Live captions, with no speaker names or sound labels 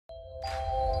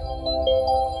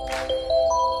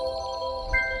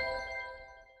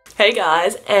Hey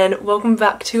guys, and welcome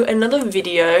back to another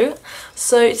video.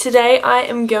 So today I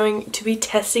am going to be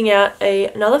testing out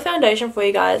another foundation for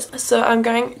you guys. So I'm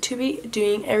going to be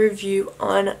doing a review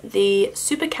on the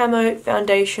SUPER-CAMO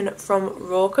foundation from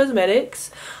Raww Cosmetics.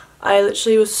 I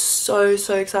literally was so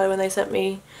excited when they sent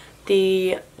me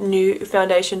the new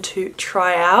foundation to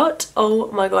try out.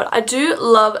 Oh my god, I do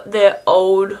love their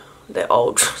old, it's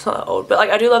not that old, but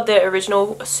like I do love their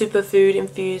original superfood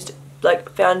infused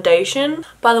like foundation.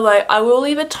 By the way, I will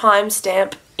leave a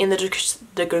timestamp in the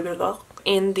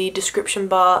description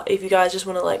bar if you guys just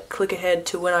want to like click ahead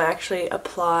to when I actually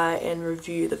apply and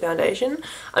review the foundation.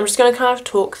 I'm just going to kind of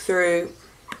talk through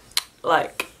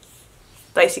like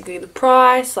basically the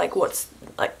price, like what's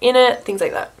like in it, things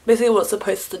like that. Basically what it's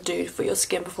supposed to do for your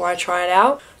skin before I try it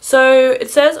out. So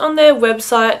it says on their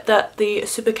website that the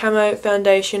SUPER-CAMO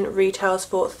foundation retails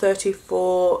for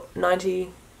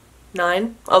 $34.99.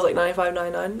 I was like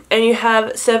 $95.99, and you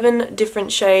have 7 different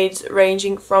shades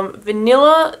ranging from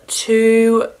vanilla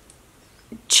to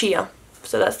chia,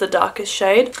 so that's the darkest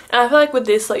shade. And I feel like with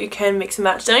this, like, you can mix and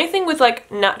match. The only thing with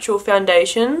like natural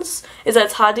foundations is that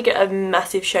it's hard to get a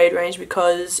massive shade range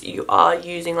because you are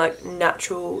using like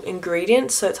natural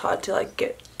ingredients, so it's hard to like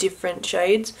get different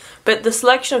shades. But the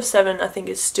selection of 7 I think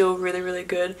is still really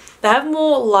good. They have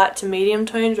more light to medium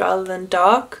tones rather than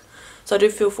dark. So I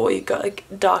do feel for you got like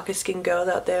darker skin girls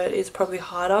out there, it is probably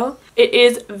harder. It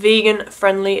is vegan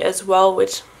friendly as well,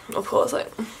 which of course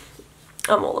like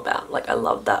I'm all about. Like I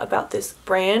love that about this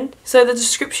brand. So the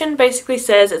description basically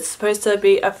says it's supposed to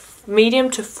be a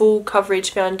medium to full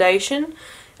coverage foundation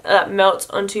that melts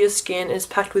onto your skin and is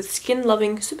packed with skin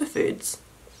loving superfoods,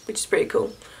 which is pretty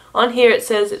cool. On here it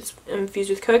says it's infused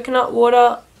with coconut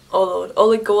water,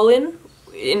 oligolin,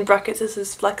 in brackets this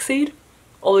is flaxseed.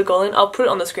 Oligolin. I'll put it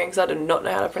on the screen because I do not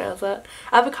know how to pronounce that.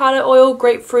 Avocado oil,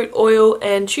 grapefruit oil,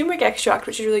 and turmeric extract,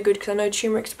 which is really good because I know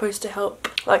turmeric's supposed to help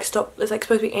like stop, it's like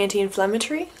supposed to be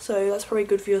anti-inflammatory, so that's probably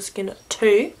good for your skin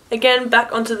too. Again,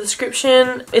 back onto the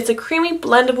description, it's a creamy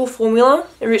blendable formula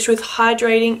enriched with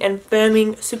hydrating and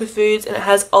firming superfoods, and it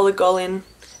has oligolin,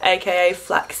 aka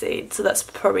flaxseed, so that's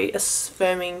probably a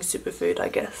firming superfood, I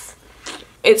guess.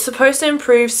 It's supposed to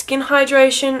improve skin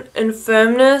hydration and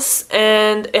firmness,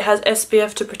 and it has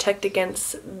SPF to protect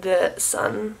against the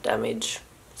sun damage.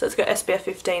 So it's got SPF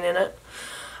 15 in it.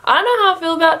 I don't know how I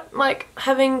feel about like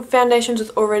having foundations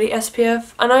with already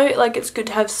SPF. I know like it's good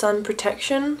to have sun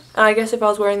protection, and I guess if I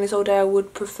was wearing this all day I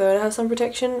would prefer to have sun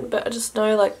protection, but I just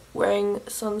know like wearing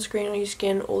sunscreen on your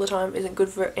skin all the time isn't good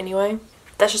for it anyway.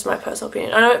 That's just my personal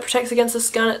opinion. I know it protects against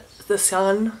the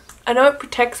sun. I know it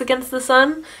protects against the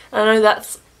sun, and I know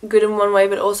that's good in one way,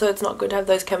 but also it's not good to have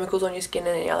those chemicals on your skin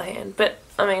on the other hand. But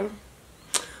I mean,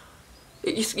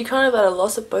 you're kind of at a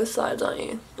loss at both sides, aren't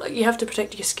you? Like you have to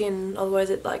protect your skin, otherwise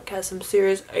it like has some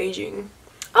serious aging.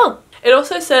 Oh, it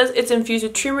also says it's infused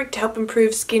with turmeric to help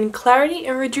improve skin clarity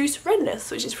and reduce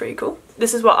redness, which is pretty cool.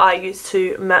 This is what I use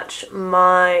to match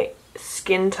my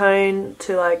skin tone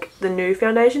to like the new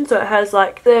foundation. So it has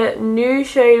like the new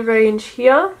shade range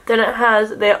here, then it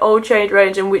has their old shade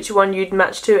range and which one you'd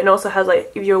match to, and also has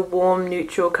like if you're warm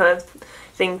neutral kind of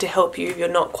thing to help you if you're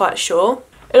not quite sure.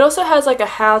 It also has like a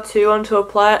how-to on to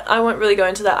apply it. I won't really go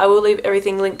into that. I will leave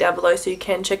everything linked down below so you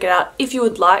can check it out if you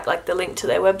would like the link to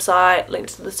their website, link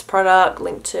to this product,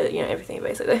 link to, you know, everything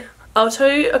basically. I'll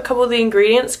tell you a couple of the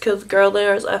ingredients because girl,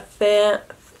 there is a fair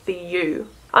few.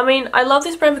 I mean, I love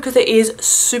this brand because it is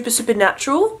super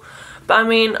natural, but I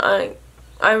mean,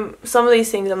 I'm some of these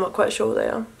things I'm not quite sure what they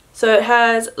are. So it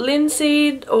has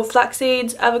linseed or flax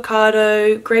seeds,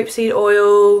 avocado, grapeseed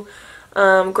oil,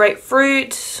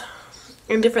 grapefruit,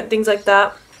 and different things like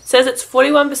that. It says it's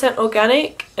 41%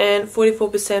 organic and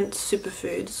 44%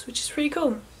 superfoods, which is pretty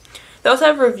cool. They also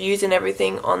have reviews and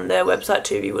everything on their website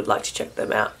too if you would like to check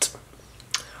them out.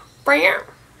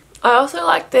 I also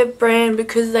like their brand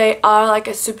because they are like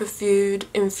a superfood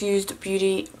infused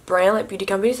beauty brand, like beauty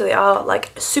company, so they are like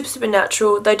super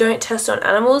natural. They don't test on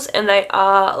animals, and they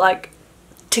are like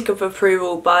tick of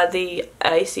approval by the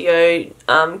ACO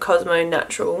Cosmo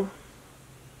Natural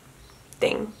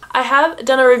thing. I have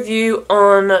done a review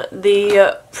on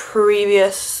the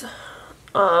previous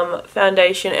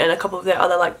foundation and a couple of their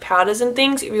other like powders and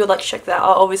things. If you would like to check that out,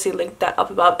 I'll obviously link that up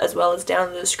above as well as down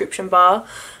in the description bar.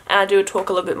 And I do talk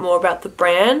a little bit more about the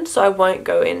brand, so I won't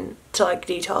go into like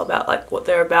detail about like what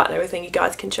they're about and everything. You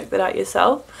guys can check that out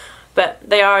yourself. But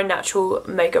they are a natural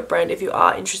makeup brand if you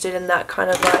are interested in that kind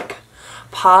of like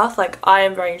path. Like I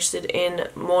am very interested in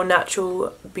more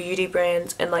natural beauty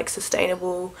brands and like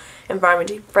sustainable,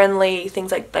 environmentally friendly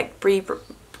things like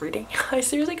reading. I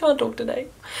seriously can't talk today.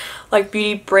 Like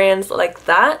beauty brands like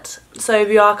that. So if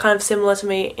you are kind of similar to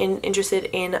me and interested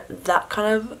in that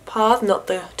kind of path, not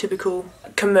the typical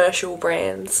commercial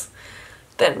brands,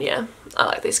 then yeah, I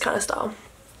like this kind of style.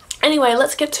 Anyway,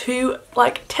 let's get to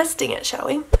like testing it, shall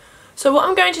we? So what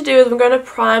I'm going to do is I'm going to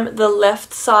prime the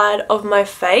left side of my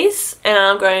face, and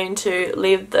I'm going to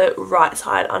leave the right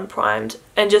side unprimed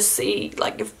and just see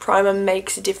like if primer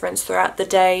makes a difference throughout the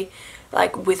day,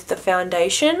 like with the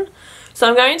foundation. So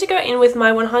I'm going to go in with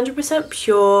my 100%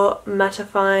 pure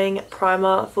mattifying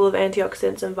primer full of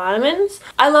antioxidants and vitamins.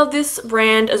 I love this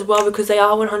brand as well because they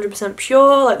are 100%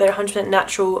 pure, like they're 100%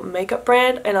 natural makeup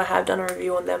brand, and I have done a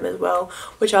review on them as well,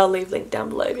 which I'll leave linked down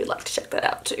below if you'd like to check that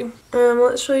out too.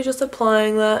 Literally just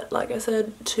applying that, like I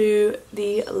said, to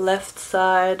the left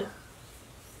side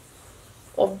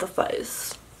of the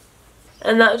face.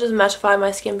 And that will just mattify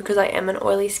my skin because I am an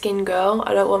oily skin girl.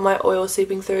 I don't want my oil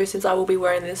seeping through since I will be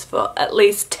wearing this for at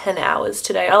least 10 hours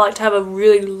today. I like to have a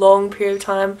really long period of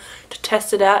time to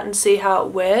test it out and see how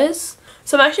it wears.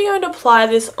 So I'm actually going to apply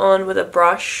this on with a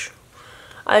brush.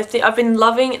 I've been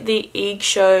loving the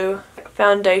Show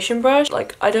foundation brush.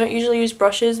 Like, I don't usually use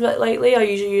brushes lately. I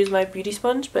usually use my beauty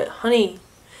sponge, but honey,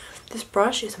 this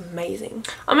brush is amazing.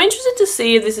 I'm interested to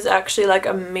see if this is actually like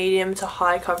a medium to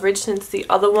high coverage, since the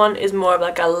other one is more of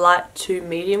like a light to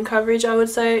medium coverage, I would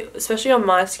say, especially on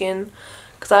my skin,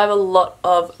 because I have a lot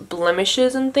of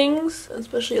blemishes and things,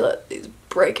 especially like these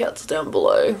breakouts down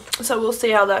below. So we'll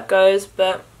see how that goes,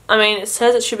 but I mean, it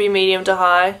says it should be medium to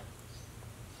high.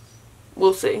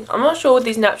 We'll see. I'm not sure with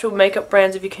these natural makeup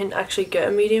brands if you can actually get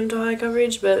a medium to high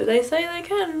coverage, but they say they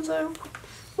can, so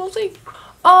we'll see.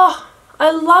 Oh, I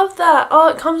love that. Oh,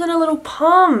 it comes in a little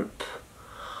pump.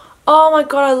 Oh my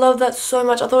god, I love that so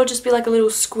much. I thought it'd just be like a little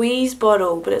squeeze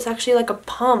bottle, but it's actually like a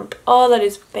pump. Oh, that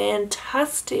is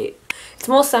fantastic. It's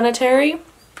more sanitary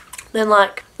than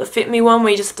like the Fit Me one where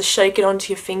you just have to shake it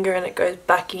onto your finger and it goes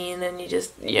back in, and you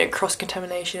just, you know,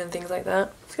 cross-contamination and things like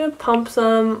that. Just gonna pump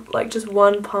some, like just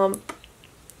one pump.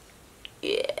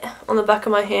 Yeah, on the back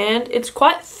of my hand. It's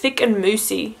quite thick and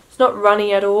moussey. It's not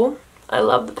runny at all. I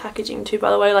love the packaging too,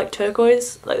 by the way, like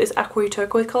turquoise, like this aqua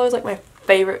turquoise colour is like my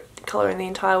favourite colour in the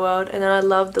entire world. And then I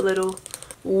love the little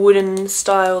wooden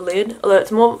style lid, although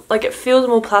it's more, like it feels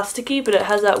more plasticky, but it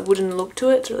has that wooden look to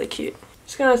it. It's really cute.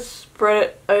 Just gonna spread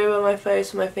it over my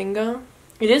face with my finger.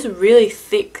 It is really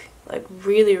thick, like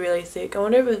really, really thick. I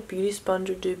wonder if a beauty sponge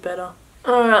would do better.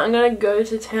 Alright, I'm gonna go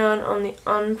to town on the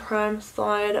unprimed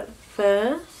side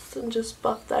first and just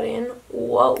buff that in.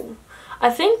 Whoa. I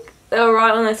think they were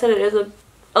right when they said it is at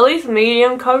least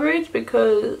medium coverage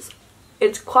because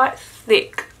it's quite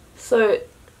thick. So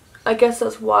I guess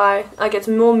that's why, like, it's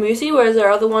more moussey, whereas their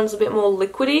other one's a bit more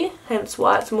liquidy, hence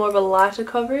why it's more of a lighter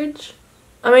coverage.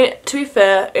 I mean, to be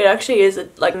fair, it actually is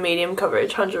like medium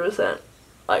coverage, 100%.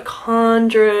 Like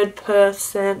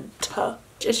 100%.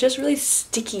 It's just really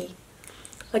sticky.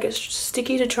 Like, it's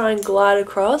sticky to try and glide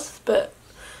across, but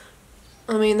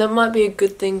I mean, that might be a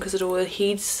good thing because it all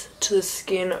adheres to the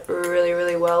skin really,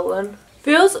 really well then.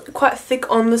 Feels quite thick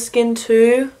on the skin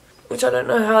too, which I don't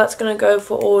know how that's going to go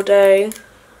for all day.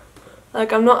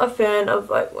 Like, I'm not a fan of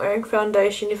like wearing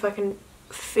foundation if I can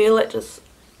feel it just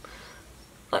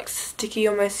like sticky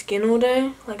on my skin all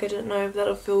day. Like, I don't know if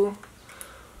that'll feel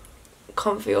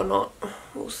comfy or not.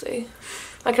 We'll see.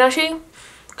 I can actually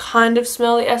kind of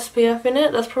smell the SPF in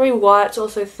it. That's probably why it's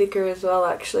also thicker as well,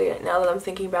 actually, now that I'm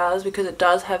thinking about it, is because it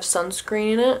does have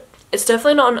sunscreen in it. It's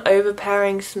definitely not an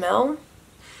overpowering smell,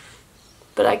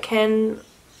 but I can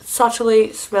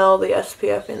subtly smell the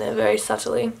SPF in there, very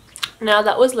subtly. Now,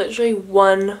 that was literally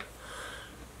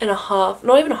 1.5,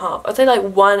 not even a half, I'd say like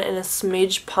 1 and a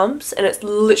smidge pumps, and it's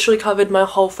literally covered my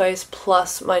whole face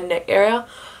plus my neck area,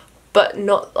 but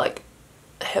not like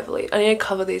heavily. I need to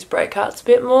cover these breakouts a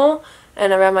bit more,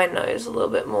 and around my nose a little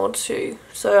bit more too.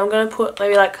 So I'm going to put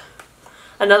maybe like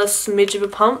another smidge of a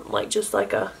pump, like just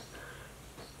like a,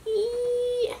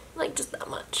 like just that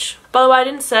much. By the way, I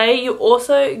didn't say, you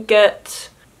also get,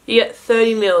 you get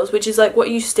 30 mils, which is like what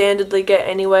you standardly get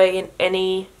anyway in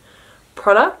any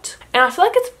product. And I feel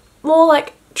like it's more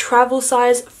like travel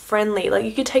size friendly. Like,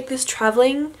 you could take this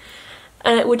traveling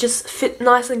and it would just fit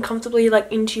nice and comfortably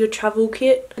like into your travel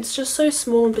kit. It's just so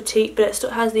small and petite, but it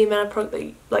still has the amount of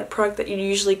product that you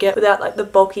usually get without like the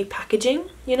bulky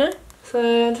packaging, you know?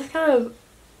 So just kind of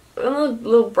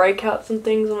little breakouts and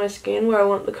things on my skin where I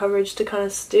want the coverage to kind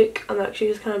of stick. I'm actually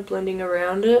just kind of blending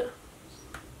around it,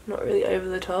 not really over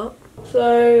the top.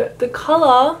 So the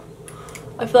colour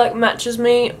I feel like matches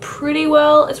me pretty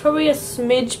well. It's probably a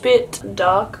smidge bit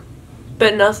dark,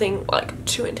 but nothing like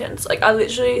too intense. Like I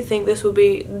literally think this will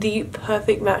be the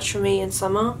perfect match for me in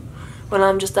summer when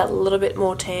I'm just that little bit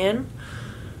more tan.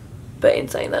 But in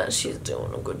saying that, she's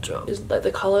doing a good job. It's like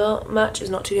the colour match is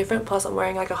not too different, plus I'm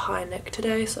wearing like a high neck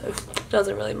today, so it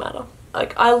doesn't really matter.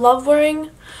 Like I love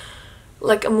wearing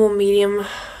like a more medium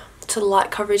to light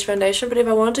coverage foundation, but if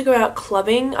I wanted to go out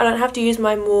clubbing, I don't have to use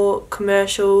my more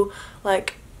commercial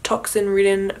like toxin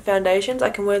ridden foundations.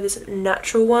 I can wear this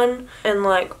natural one and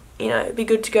like, you know, be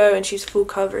good to go, and she's full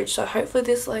coverage. So hopefully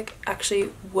this like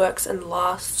actually works and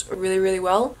lasts really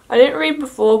well. I didn't read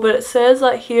before, but it says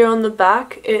like here on the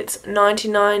back it's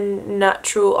 99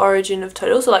 natural origin of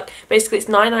total. So like basically it's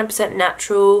 99%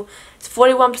 natural, it's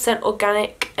 41%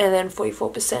 organic, and then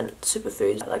 44%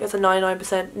 superfoods. Like it's a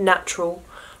 99% natural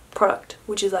product,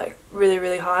 which is like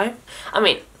really high. I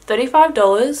mean,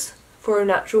 $35 for a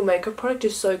natural makeup product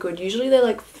is so good. Usually they're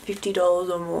like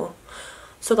 $50 or more.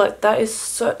 So like that is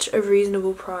such a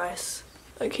reasonable price.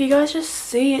 Like you guys just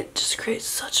see, it just creates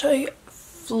such a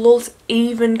flawless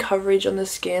even coverage on the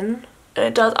skin. And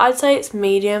it does, I'd say it's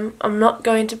medium. I'm not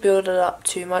going to build it up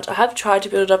too much. I have tried to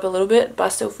build it up a little bit, but I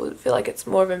still feel like it's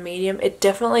more of a medium. It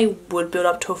definitely would build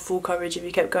up to a full coverage if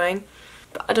you kept going.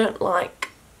 But I don't like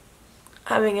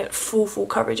having it full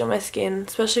coverage on my skin,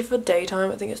 especially for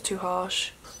daytime. I think it's too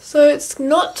harsh. So it's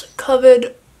not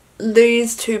covered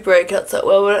these two breakouts that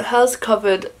well, but it has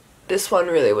covered this one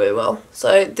really well.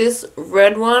 So this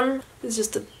red one is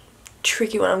just a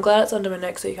tricky one. I'm glad it's under my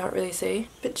neck so you can't really see,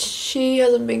 but she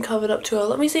hasn't been covered up too well.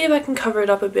 Let me see if I can cover it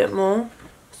up a bit more.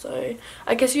 So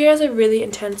I guess if you guys have really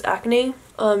intense acne,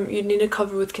 you'd need to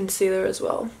cover with concealer as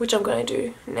well, which I'm going to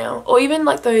do now. Or even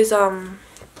like those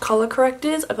color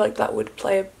correctors, I feel like that would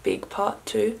play a big part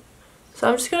too. So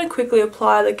I'm just going to quickly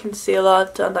apply the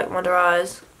concealer to like under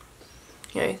eyes,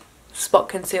 you know, spot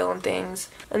conceal and things,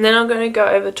 and then I'm going to go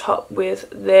over top with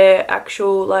their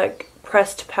actual like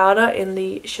pressed powder in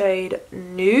the shade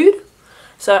Nude.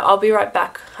 So I'll be right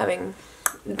back having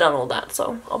done all that,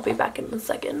 so I'll be back in a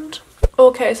second.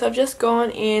 Okay, so I've just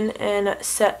gone in and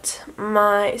set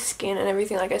my skin and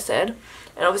everything like I said,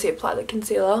 and obviously apply the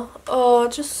concealer. Oh,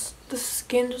 just the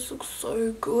skin just looks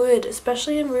so good,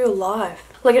 especially in real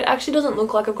life. Like it actually doesn't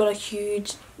look like I've got a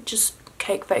huge just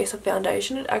cake face of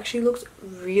foundation. It actually looks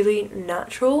really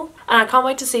natural, and I can't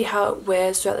wait to see how it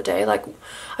wears throughout the day. Like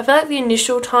I feel like the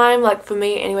initial time, like for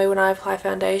me anyway, when I apply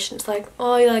foundation, it's like,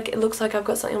 oh, like it looks like I've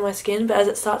got something on my skin, but as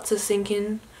it starts to sink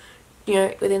in, you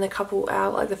know, within a couple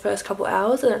hours, like the first couple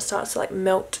hours, and it starts to like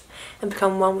melt and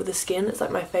become one with the skin, it's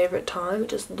like my favorite time. It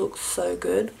just looks so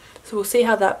good. So we'll see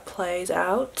how that plays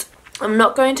out. I'm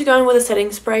not going to go in with a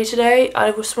setting spray today.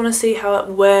 I just want to see how it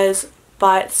wears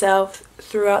by itself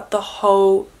throughout the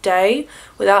whole day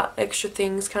without extra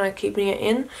things kind of keeping it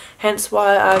in, hence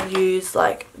why I've used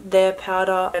like their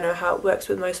powder. I know how it works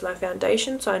with most of my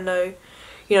foundation, so I know,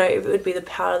 you know, it would be the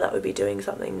powder that would be doing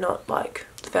something, not like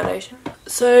the foundation.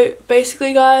 So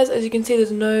basically guys, as you can see,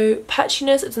 there's no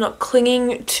patchiness, it's not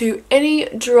clinging to any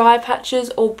dry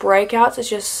patches or breakouts, it's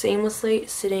just seamlessly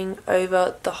sitting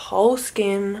over the whole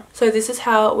skin. So this is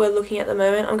how we're looking at the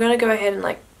moment. I'm going to go ahead and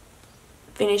like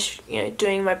finish, you know,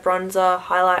 doing my bronzer,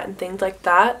 highlight and things like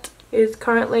that. It's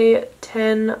currently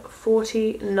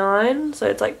 10:49, so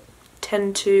it's like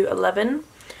 10 to 11.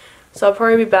 So I'll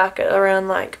probably be back at around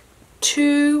like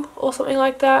 2 or something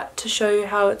like that to show you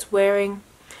how it's wearing,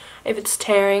 if it's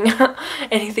tearing,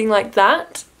 anything like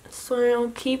that. So I'll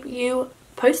keep you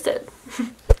posted.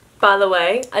 By the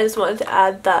way, I just wanted to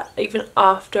add that even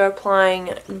after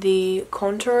applying the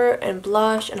contour and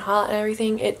blush and highlight and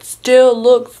everything, it still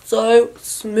looks so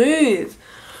smooth.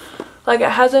 Like it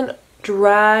hasn't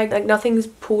dragged, like nothing's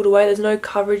pulled away, there's no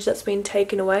coverage that's been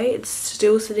taken away. It's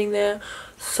still sitting there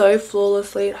so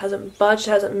flawlessly. It hasn't budged,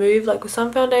 it hasn't moved. Like with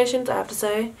some foundations, I have to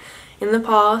say, in the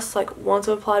past, like once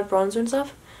I've applied bronzer and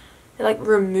stuff, it like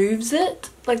removes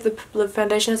it. Like the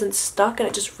foundation hasn't stuck and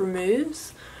it just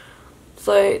removes.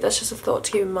 So that's just a thought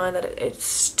to keep in mind, that it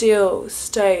still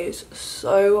stays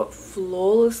so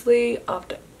flawlessly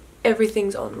after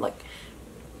everything's on. Like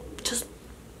just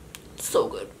so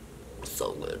good,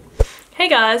 so good. Hey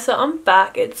guys, so I'm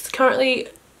back. It's currently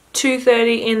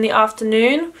 2:30 in the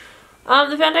afternoon.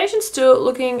 The foundation's still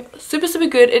looking super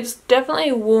good. It's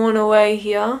definitely worn away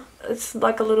here. It's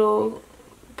like a little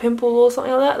pimple or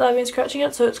something like that I've been scratching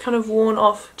at, so it's kind of worn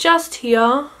off just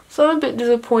here. So I'm a bit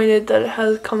disappointed that it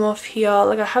has come off here.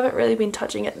 Like I haven't really been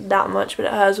touching it that much, but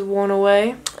it has worn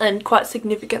away, and quite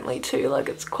significantly too. Like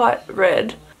it's quite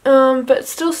red. But it's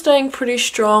still staying pretty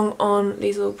strong on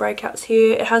these little breakouts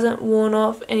here. It hasn't worn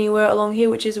off anywhere along here,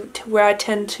 which is where I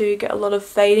tend to get a lot of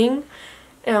fading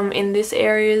in this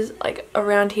area, like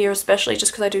around here especially,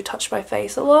 just because I do touch my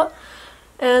face a lot.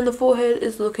 And the forehead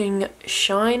is looking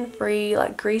shine free,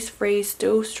 like grease free,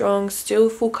 still strong, still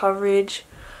full coverage.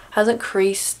 Hasn't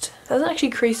creased. Hasn't actually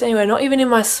creased anywhere, not even in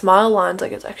my smile lines.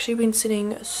 Like, it's actually been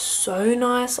sitting so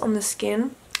nice on the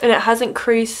skin. And it hasn't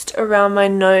creased around my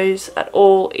nose at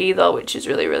all either, which is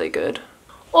really, really good.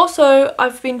 Also,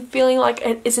 I've been feeling like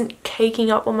it isn't caking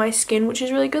up on my skin, which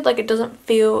is really good. Like, it doesn't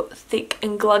feel thick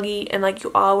and gluggy and like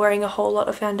you are wearing a whole lot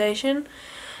of foundation.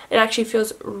 It actually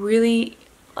feels really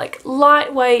like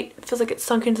lightweight. It feels like it's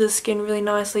sunk into the skin really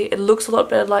nicely. It looks a lot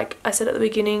better. Like I said at the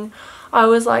beginning, I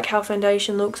always like how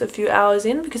foundation looks a few hours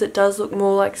in, because it does look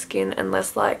more like skin and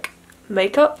less like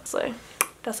makeup. So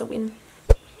that's a win.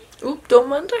 Oop, don't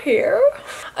mind the hair.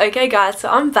 Okay guys, so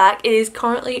I'm back. It is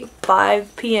currently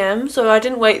 5 PM, so I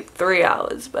didn't wait 3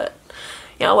 hours, but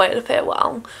you know, I waited a fair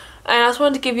while. And I just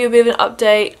wanted to give you a bit of an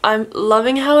update. I'm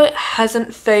loving how it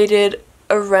hasn't faded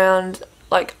around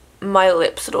like my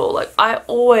lips at all. Like, I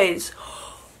always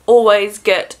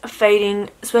get fading,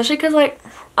 especially because like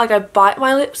I bite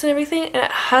my lips and everything, and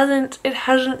it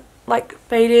hasn't like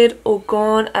faded or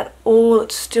gone at all.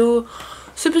 It's still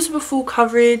super full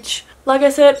coverage. Like I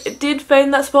said, it did fade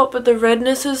in that spot, but the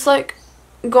redness is like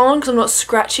gone because I'm not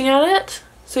scratching at it,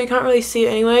 so you can't really see it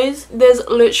anyways. There's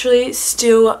literally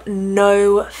still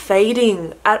no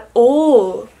fading at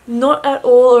all. Not at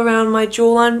all around my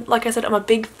jawline. Like I said, I'm a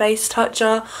big face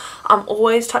toucher. I'm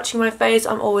always touching my face.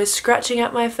 I'm always scratching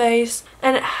at my face.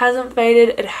 And it hasn't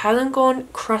faded. It hasn't gone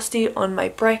crusty on my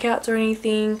breakouts or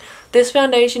anything. This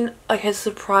foundation like has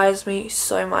surprised me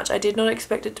so much. I did not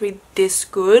expect it to be this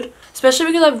good. Especially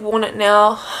because I've worn it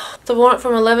now. So I've worn it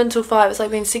from 11 till 5. It's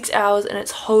like been 6 hours and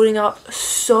it's holding up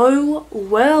so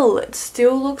well. It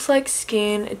still looks like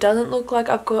skin. It doesn't look like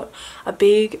I've got a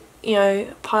big, you know,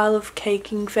 pile of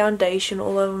caking foundation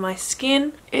all over my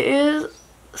skin. It is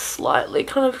slightly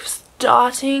kind of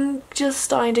starting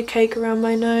to cake around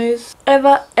my nose.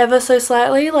 Ever so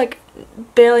slightly, like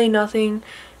barely nothing.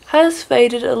 Has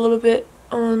faded a little bit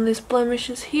on these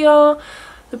blemishes here.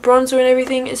 The bronzer and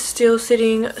everything is still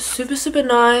sitting super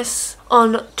nice.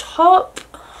 On top,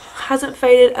 hasn't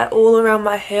faded at all around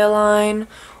my hairline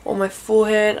or my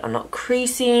forehead. I'm not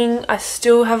creasing. I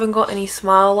still haven't got any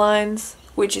smile lines,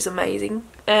 which is amazing.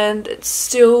 And it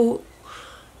still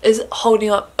is holding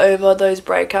up over those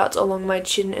breakouts along my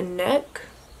chin and neck.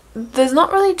 There's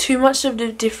not really too much of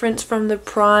a difference from the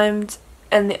primed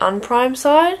and the unprimed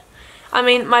side. I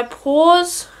mean, my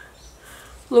pores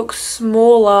look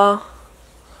smaller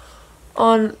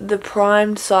on the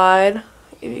primed side.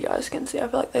 If you guys can see, I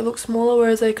feel like they look smaller,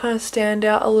 whereas they kind of stand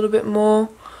out a little bit more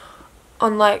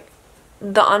on like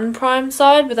the unprimed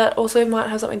side, but that also might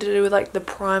have something to do with like the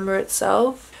primer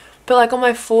itself. But like on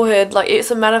my forehead, like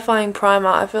it's a mattifying primer.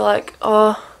 I feel like,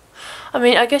 oh, I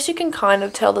mean, I guess you can kind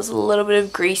of tell there's a little bit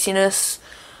of greasiness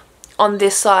on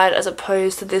this side as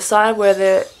opposed to this side where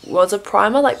there was a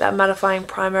primer. Like that mattifying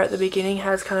primer at the beginning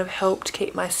has kind of helped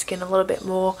keep my skin a little bit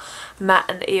more matte,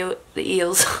 and the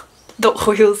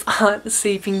oils aren't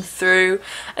seeping through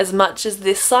as much as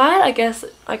this side. I guess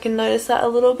I can notice that a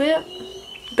little bit,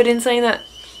 but in saying that,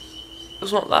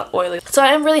 it's not that oily. So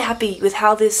I am really happy with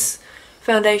how this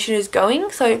foundation is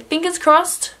going. So fingers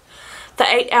crossed, the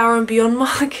 8 hour and beyond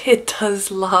mark, it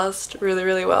does last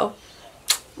really well.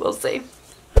 We'll see.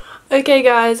 Okay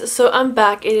guys, so I'm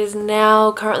back. It is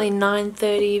now currently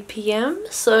 9:30 PM.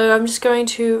 So I'm just going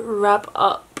to wrap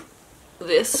up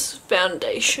this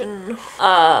foundation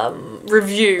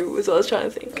review is what I was trying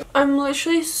to think. I'm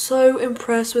literally so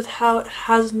impressed with how it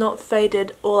has not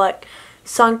faded or like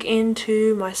sunk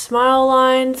into my smile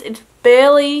lines. It's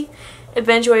barely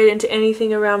eventuated into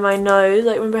anything around my nose.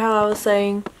 Like, remember how I was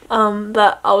saying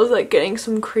that I was like getting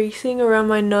some creasing around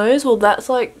my nose? Well, that's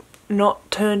like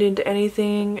not turned into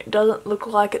anything. It doesn't look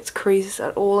like it's creased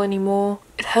at all anymore.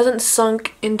 It hasn't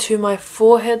sunk into my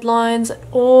forehead lines at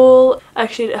all.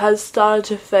 Actually, it has started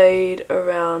to fade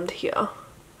around here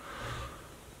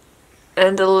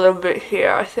and a little bit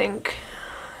here, I think,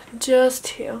 just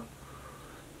here.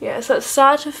 Yeah, so it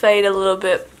started to fade a little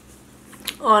bit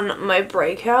on my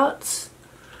breakouts,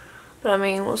 but I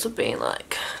mean, what's it been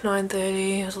like?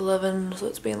 9:30, it was 11, so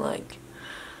it's been like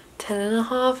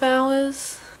 10.5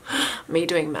 hours. Me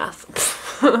doing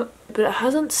math. But it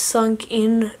hasn't sunk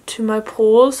in to my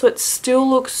pores, so it still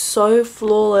looks so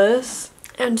flawless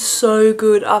and so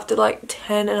good after like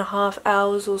 10.5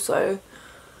 hours or so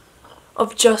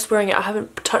of just wearing it. I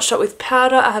haven't touched up with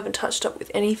powder, I haven't touched up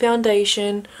with any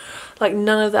foundation. like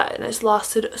none of that, and it's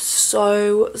lasted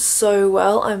so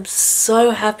well. I'm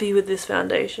so happy with this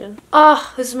foundation.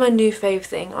 This is my new fave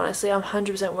thing, honestly. I'm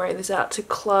 100% wearing this out to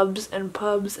clubs and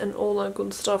pubs and all that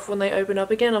good stuff when they open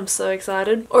up again. I'm so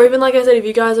excited. Or even, like I said, if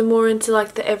you guys are more into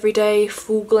like the everyday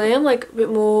full glam, like a bit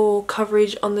more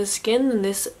coverage on the skin, then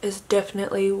this is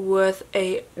definitely worth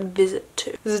a visit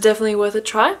to. This is definitely worth a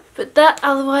try. But that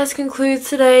otherwise concludes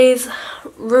today's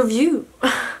review.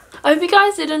 I hope you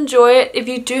guys did enjoy it. If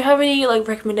you do have any like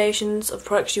recommendations of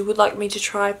products you would like me to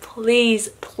try,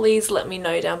 please let me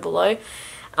know down below.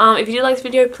 If you did like this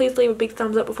video, please leave a big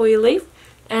thumbs up before you leave,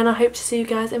 and I hope to see you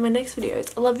guys in my next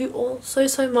videos. I love you all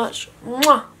so much.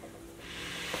 Mwah!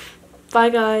 Bye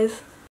guys.